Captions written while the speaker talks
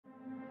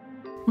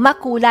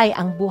Makulay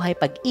ang buhay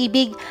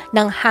pag-ibig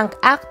ng hunk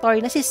actor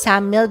na si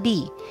Sam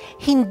Milby.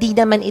 Hindi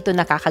naman ito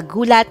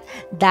nakakagulat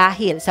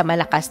dahil sa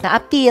malakas na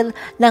appeal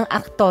ng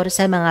aktor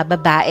sa mga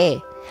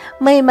babae.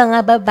 May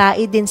mga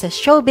babae din sa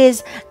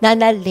showbiz na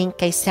na-link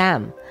kay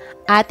Sam.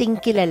 Ating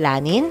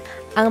kilalanin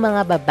ang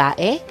mga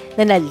babae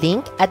na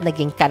na-link at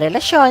naging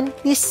karelasyon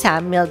ni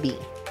Sam Milby.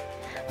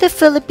 The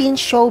Philippine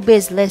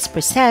Showbiz List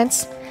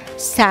presents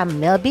Sam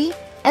Milby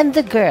and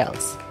the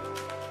Girls.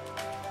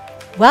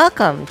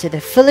 Welcome to the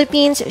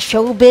Philippines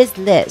Showbiz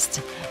List,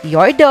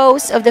 your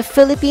dose of the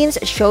Philippines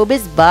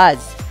Showbiz buzz.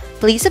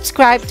 Please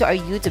subscribe to our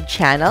YouTube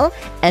channel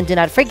and do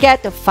not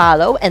forget to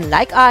follow and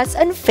like us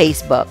on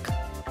Facebook.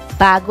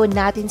 Bago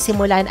natin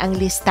simulan ang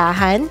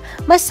listahan,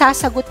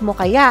 masasagot mo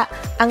kaya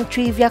ang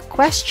trivia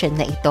question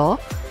na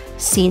ito?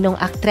 Sinong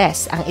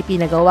aktres ang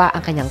ipinagawa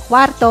ang kanyang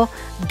kwarto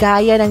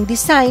gaya ng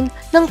design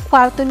ng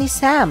kwarto ni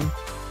Sam?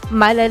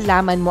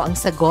 Malalaman mo ang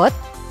sagot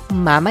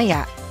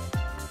mamaya.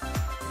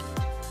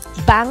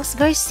 Bangs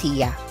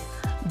Garcia.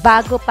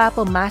 Bago pa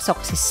pumasok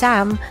si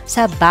Sam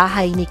sa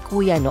bahay ni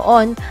Kuya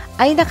noon,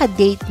 ay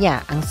nakadate niya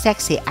ang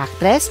sexy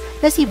actress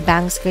na si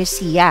Bangs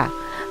Garcia.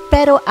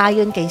 Pero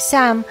ayon kay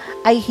Sam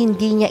ay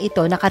hindi niya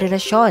ito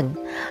nakarelasyon.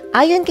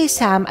 Ayon kay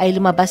Sam ay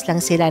lumabas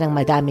lang sila ng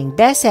madaming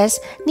beses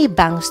ni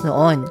Bangs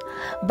noon.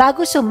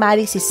 Bago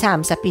sumali si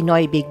Sam sa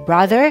Pinoy Big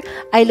Brother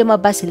ay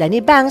lumabas sila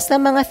ni Bangs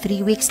ng mga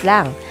 3 weeks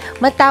lang.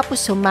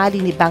 Matapos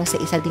sumali ni Bangs sa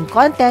isa ding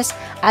contest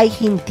ay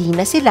hindi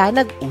na sila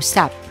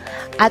nag-usap.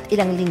 At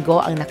ilang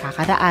linggo ang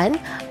nakakaraan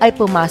ay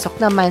pumasok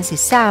naman si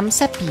Sam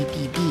sa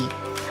PBB.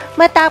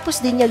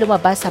 Matapos din niya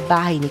lumabas sa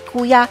bahay ni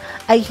Kuya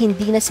ay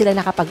hindi na sila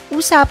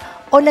nakapag-usap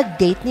o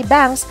nag-date ni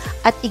Bangs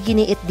at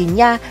iginiit din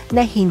niya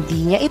na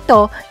hindi niya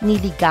ito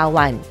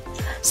niligawan.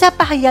 Sa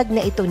pahayag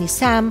na ito ni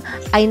Sam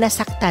ay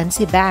nasaktan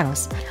si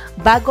Bangs.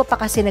 Bago pa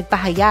kasi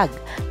nagpahayag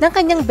ng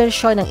kanyang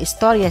bersyon ng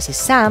istorya si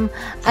Sam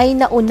ay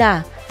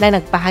nauna na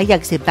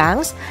nagpahayag si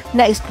Bangs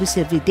na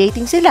exclusively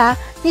dating sila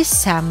ni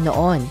Sam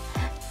noon.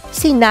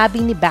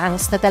 Sinabi ni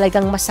Bangs na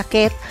talagang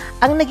masakit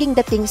ang naging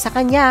dating sa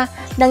kanya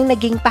nang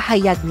naging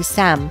pahayag ni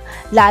Sam,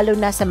 lalo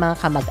na sa mga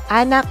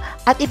kamag-anak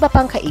at iba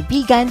pang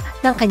kaibigan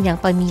ng kanyang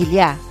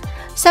pamilya.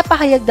 Sa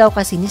pahayag daw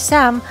kasi ni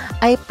Sam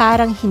ay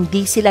parang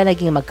hindi sila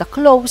naging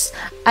magka-close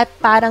at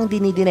parang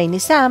dinidinay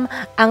ni Sam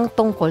ang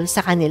tungkol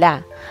sa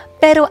kanila.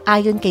 Pero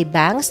ayon kay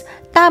Bangs,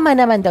 tama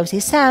naman daw si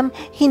Sam,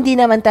 hindi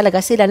naman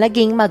talaga sila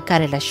naging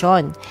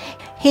magkarelasyon.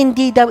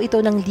 Hindi daw ito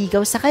nang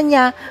ligaw sa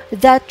kanya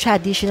the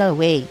traditional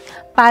way.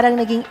 Parang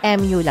naging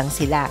MU lang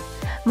sila.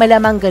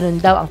 Malamang ganun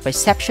daw ang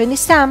perception ni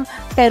Sam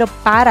pero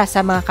para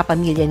sa mga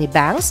kapamilya ni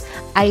Bangs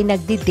ay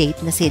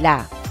nagdi-date na sila.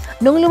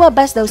 Nung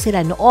lumabas daw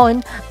sila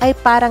noon ay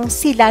parang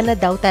sila na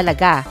daw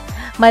talaga.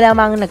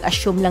 Malamang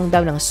nag-assume lang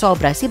daw ng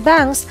sobra si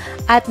Bangs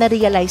at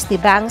na-realize ni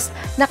Bangs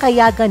na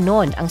kaya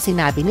ganon ang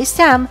sinabi ni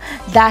Sam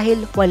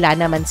dahil wala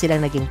naman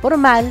silang naging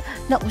formal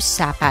na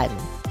usapan.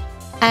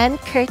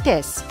 Ann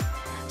Curtis.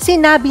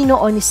 Sinabi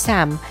noon ni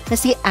Sam na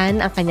si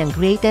Ann ang kanyang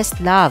greatest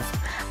love.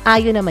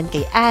 Ayon naman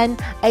kay Ann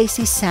ay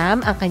si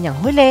Sam ang kanyang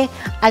huli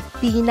at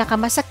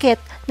pinakamasakit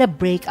na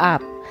breakup.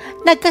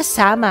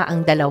 Nagkasama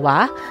ang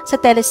dalawa sa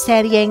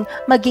teleseryeng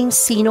Maging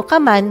Sino Ka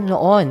Man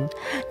noon.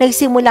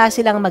 Nagsimula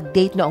silang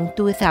mag-date noong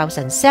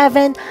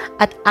 2007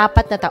 at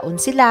 4 na taon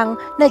silang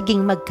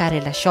naging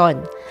magkarelasyon.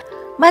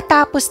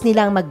 Matapos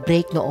nilang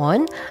mag-break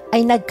noon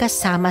ay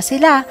nagkasama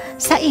sila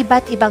sa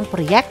iba't ibang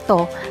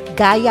proyekto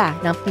gaya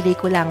ng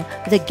pelikulang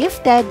The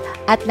Gifted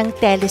at ng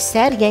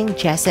teleseryeng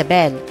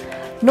Jezebel.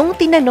 Nung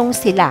tinanong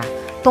sila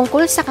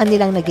tungkol sa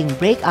kanilang naging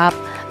breakup,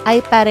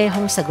 ay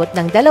parehong sagot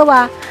ng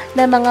dalawa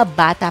na mga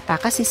bata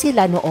pa kasi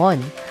sila noon.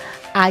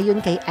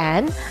 Ayon kay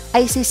Ann,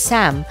 ay si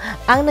Sam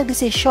ang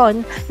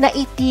nagdesisyon na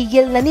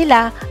itigil na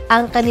nila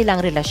ang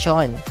kanilang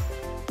relasyon.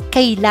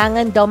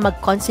 Kailangan daw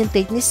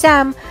mag-concentrate ni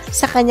Sam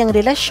sa kanyang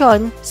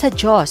relasyon sa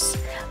Diyos.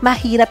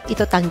 Mahirap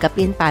ito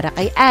tanggapin para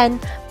kay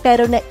Ann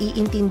pero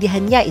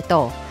naiintindihan niya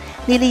ito.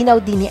 Nilinaw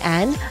din ni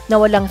Ann na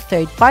walang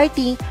third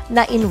party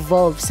na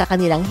involved sa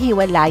kanilang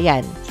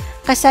hiwalayan.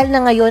 Kasal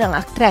na ngayon ang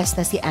aktres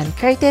na si Ann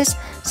Curtis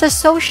sa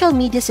social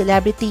media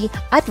celebrity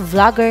at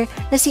vlogger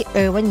na si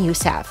Erwan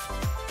Yusuf.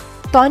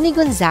 Toni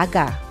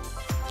Gonzaga.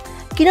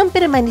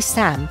 Kinumpirma ni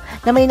Sam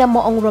na may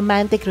namuong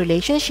romantic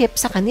relationship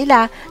sa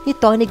kanila ni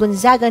Toni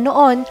Gonzaga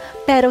noon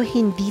pero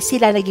hindi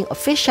sila naging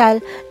official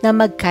na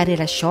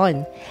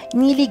magkarelasyon.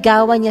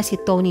 Niligawan niya si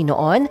Toni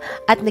noon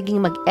at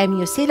naging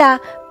mag-MU sila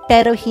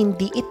pero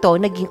hindi ito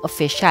naging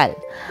official.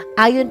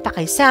 Ayon pa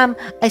kay Sam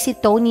ay si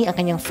Toni ang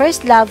kanyang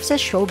first love sa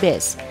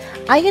showbiz.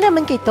 Ayon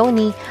naman kay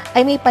Toni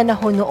ay may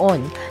panahon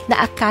noon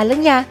na akala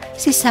niya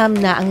si Sam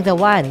na ang the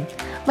one.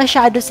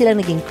 Masyado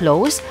silang naging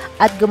close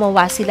at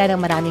gumawa sila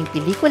ng maraming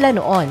pelikula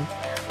noon.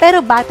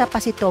 Pero bata pa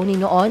si Toni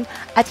noon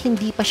at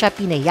hindi pa siya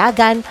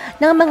pinayagan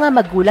ng mga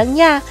magulang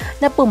niya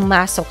na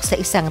pumasok sa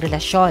isang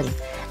relasyon.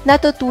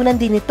 Natutunan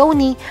din ni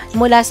Toni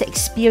mula sa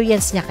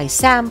experience niya kay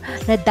Sam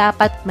na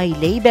dapat may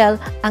label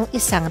ang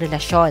isang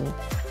relasyon.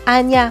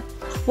 Anya,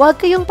 huwag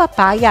kayong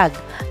papayag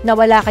na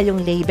wala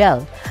kayong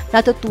label.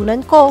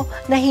 Natutunan ko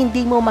na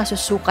hindi mo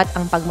masusukat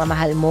ang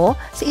pagmamahal mo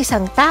sa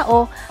isang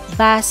tao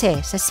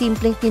base sa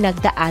simpleng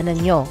pinagdaanan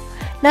nyo.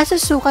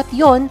 Nasusukat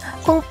yon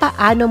kung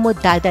paano mo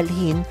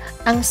dadalhin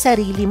ang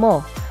sarili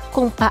mo,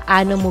 kung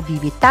paano mo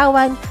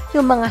bibitawan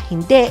yung mga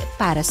hindi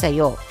para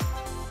sa'yo.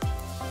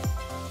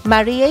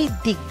 Maria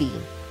Digby.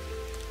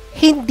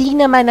 Hindi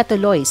naman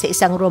natuloy sa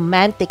isang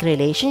romantic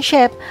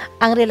relationship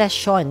ang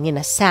relasyon ni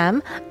na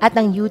Sam at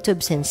ang YouTube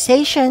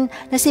sensation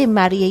na si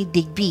Maria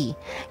Digby.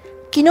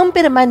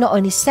 Kinumpirma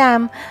noon ni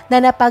Sam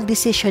na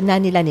napagdesisyon na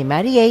nila ni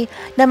Maria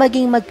na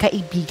maging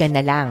magkaibigan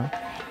na lang.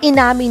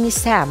 Inamin ni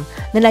Sam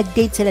na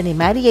nag-date sila ni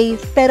Maria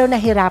pero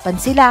nahirapan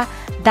sila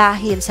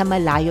dahil sa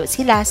malayo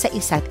sila sa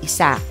isa't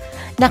isa.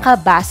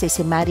 Nakabase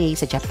si Maria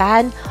sa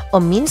Japan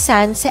o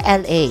minsan sa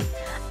LA.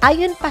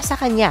 Ayon pa sa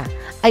kanya,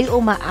 ay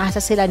umaasa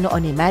sila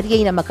noon ni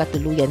Maria na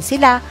magkatuluyan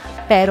sila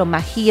pero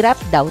mahirap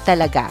daw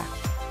talaga.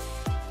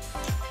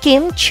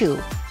 Chiu.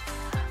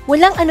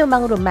 Walang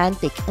anumang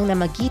romantic ang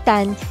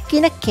namagitan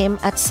kina Kim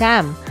at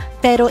Sam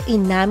pero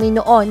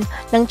inamin noon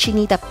ng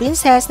chinita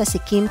princess na si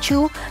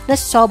Chiu na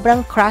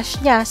sobrang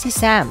crush niya si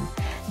Sam.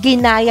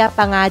 Ginaya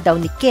pa nga daw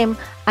ni Kim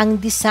ang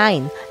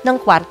design ng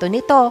kwarto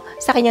nito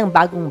sa kanyang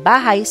bagong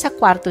bahay sa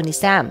kwarto ni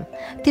Sam.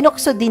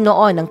 Tinukso din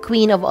noon ng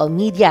Queen of All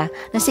Media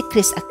na si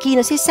Chris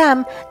Aquino si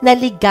Sam na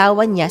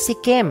ligawan niya si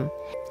Kim.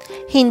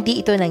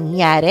 Hindi ito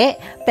nangyari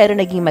pero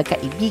naging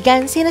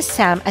magkaibigan sina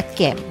Sam at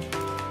Kim.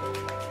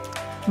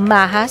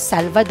 Maha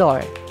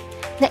Salvador.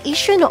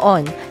 Na-issue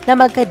noon na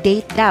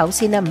magka-date daw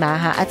sina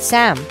Maha at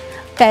Sam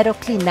pero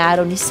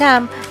klinaro ni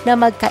Sam na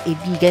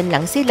magkaibigan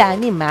lang sila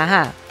ni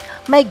Maha.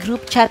 May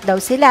group chat daw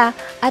sila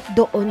at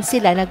doon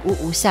sila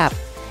nag-uusap.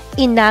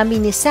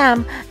 Inamin ni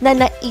Sam na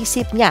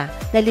naisip niya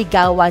na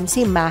ligawan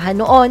si Maha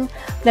noon,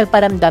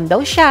 nagparamdam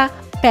daw siya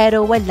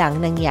pero walang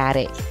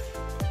nangyari.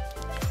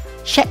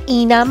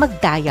 Shaina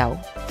Magdayaw.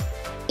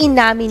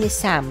 Inamin ni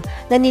Sam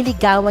na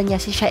niligawan niya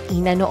si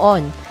Shaina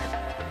noon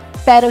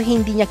pero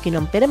hindi niya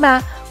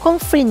kinumpirma kung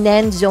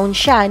friend zone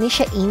siya ni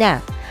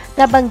Shaina.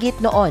 Nabanggit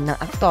noon ng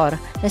aktor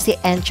na si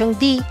Enchong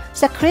D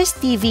sa Chris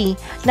TV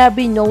na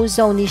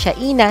bino-zone ni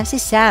Shaina si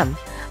Sam.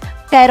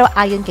 Pero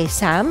ayon kay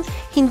Sam,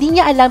 hindi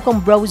niya alam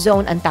kung bro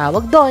zone ang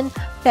tawag doon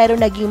pero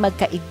naging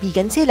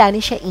magkaibigan sila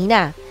ni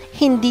Shaina.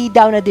 Hindi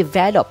daw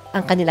na-develop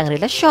ang kanilang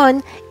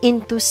relasyon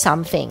into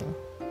something.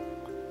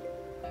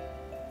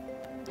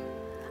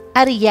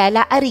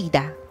 Ariela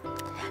Arida.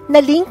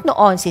 Na-link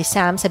noon si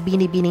Sam sa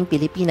Binibining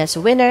Pilipinas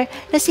winner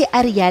na si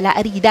Ariela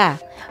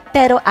Arida.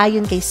 Pero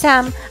ayon kay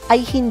Sam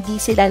ay hindi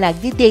sila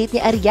nagdi-date ni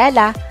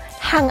Ariela,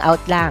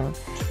 hangout lang.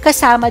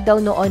 Kasama daw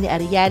noon ni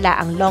Ariela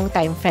ang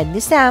longtime friend ni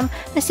Sam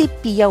na si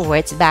Pia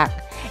Wurtzbach.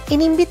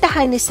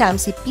 Inimbitahan ni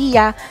Sam si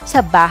Pia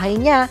sa bahay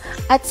niya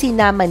at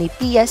sinama ni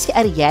Pia si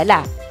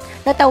Ariela.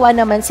 Natawa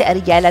naman si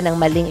Ariela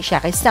nang maling siya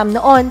kay Sam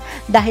noon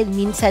dahil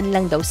minsan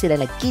lang daw sila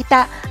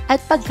nagkita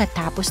at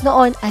pagkatapos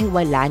noon ay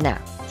wala na.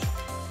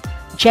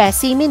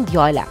 Jessie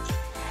Mendiola.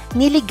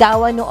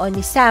 Niligawan noon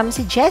ni Sam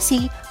si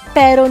Jessie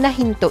pero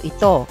nahinto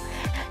ito.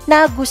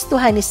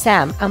 Nagustuhan ni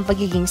Sam ang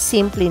pagiging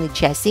simple ni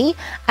Jessie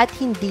at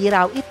hindi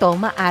raw ito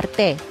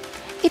maarte.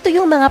 Ito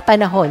yung mga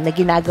panahon na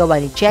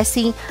ginagawa ni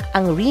Jessie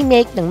ang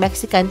remake ng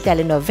Mexican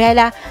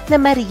telenovela na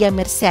Maria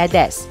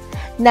Mercedes.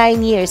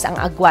 9 years ang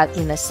agwat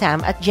ni na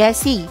Sam at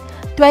Jessie.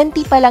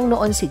 20 pa lang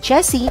noon si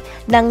Jessie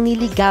nang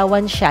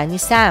niligawan siya ni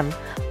Sam.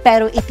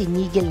 Pero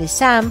itinigil ni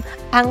Sam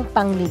ang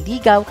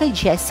pangliligaw kay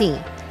Jessie.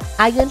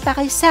 Ayon pa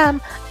kay Sam,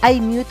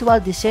 ay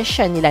mutual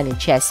decision nila ni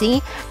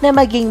Jessie na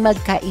maging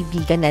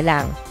magkaibigan na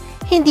lang.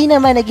 Hindi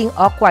naman naging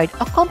awkward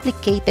o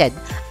complicated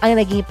ang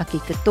naging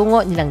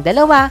pakikitungo nilang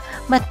dalawa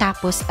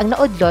matapos ang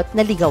naudlot na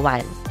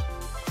ligawan.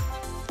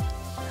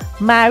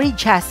 Mary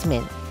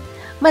Jasmine.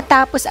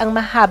 Matapos ang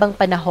mahabang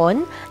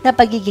panahon na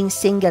pagiging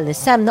single ni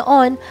Sam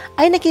noon,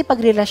 ay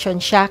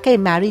nakipagrelasyon siya kay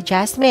Mary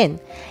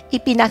Jasmine.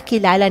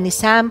 Ipinakilala ni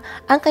Sam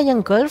ang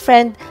kanyang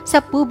girlfriend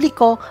sa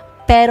publiko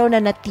pero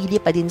nanatili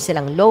pa din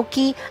silang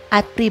low-key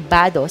at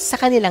pribado sa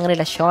kanilang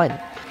relasyon.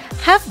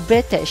 Half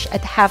British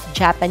at half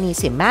Japanese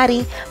si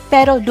Mary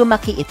pero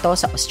lumaki ito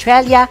sa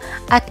Australia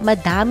at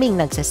madaming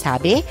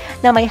nagsasabi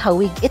na may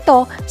hawig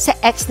ito sa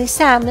ex ni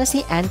Sam na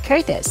si Ann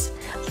Curtis.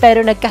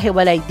 Pero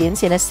nagkahiwalay din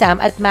sina Sam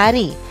at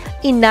Mary.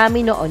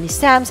 Inamin noon ni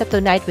Sam sa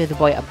Tonight with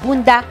Boy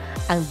Abunda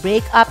ang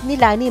breakup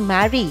nila ni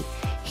Mary.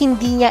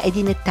 Hindi niya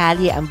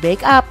idinitalye ang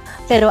breakup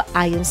pero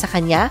ayon sa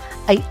kanya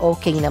ay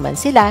okay naman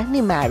sila ni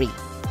Mary.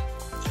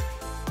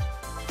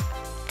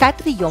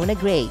 Catriona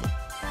Gray.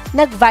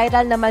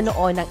 Nag-viral naman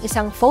noon ang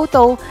isang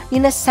photo ni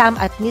na Sam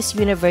at Miss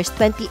Universe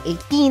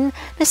 2018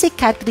 na si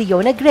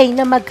Catriona Gray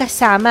na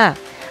magkasama.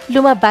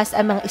 Lumabas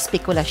ang mga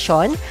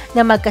espekulasyon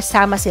na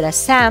magkasama sila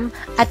Sam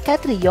at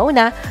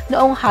Catriona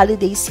noong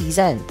holiday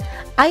season.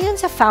 Ayon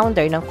sa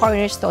founder ng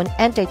Cornerstone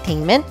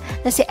Entertainment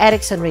na si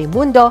Erickson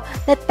Raimundo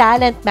na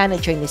talent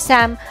manager ni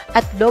Sam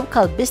at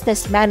local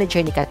business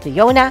manager ni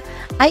Catriona,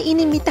 ay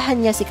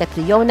inimbitahan niya si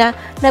Catriona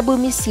na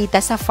bumisita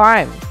sa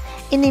farm.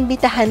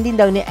 Inimbitahan din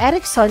daw ni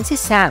Erickson si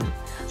Sam.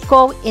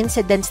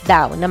 Coincidence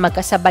daw na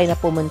magkasabay na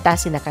pumunta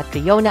sina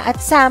Catriona at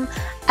Sam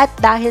at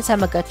dahil sa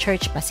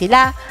magka-church pa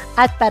sila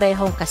at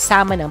parehong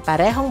kasama ng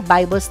parehong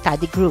Bible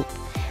study group.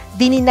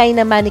 Dininay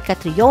naman ni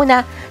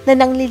Catriona na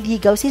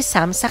nangliligaw si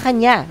Sam sa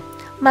kanya.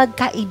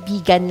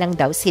 Magkaibigan lang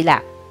daw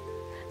sila.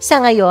 Sa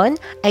ngayon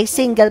ay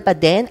single pa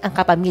din ang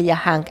kapamilya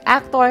hunk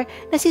actor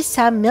na si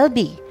Sam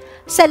Milby.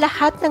 Sa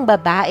lahat ng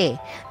babae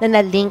na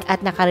nalink at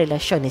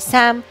nakarelasyon ni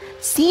Sam,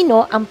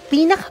 sino ang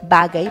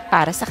pinakabagay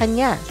para sa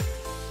kanya?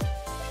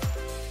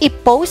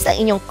 I-post ang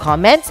inyong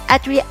comments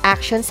at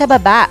reaction sa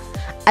baba.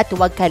 At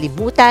huwag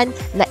kalimutan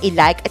na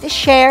i-like at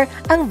i-share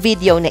ang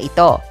video na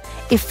ito.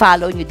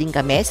 I-follow nyo din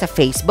kami sa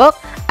Facebook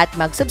at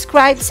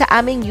mag-subscribe sa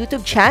aming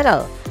YouTube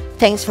channel.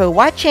 Thanks for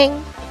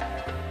watching!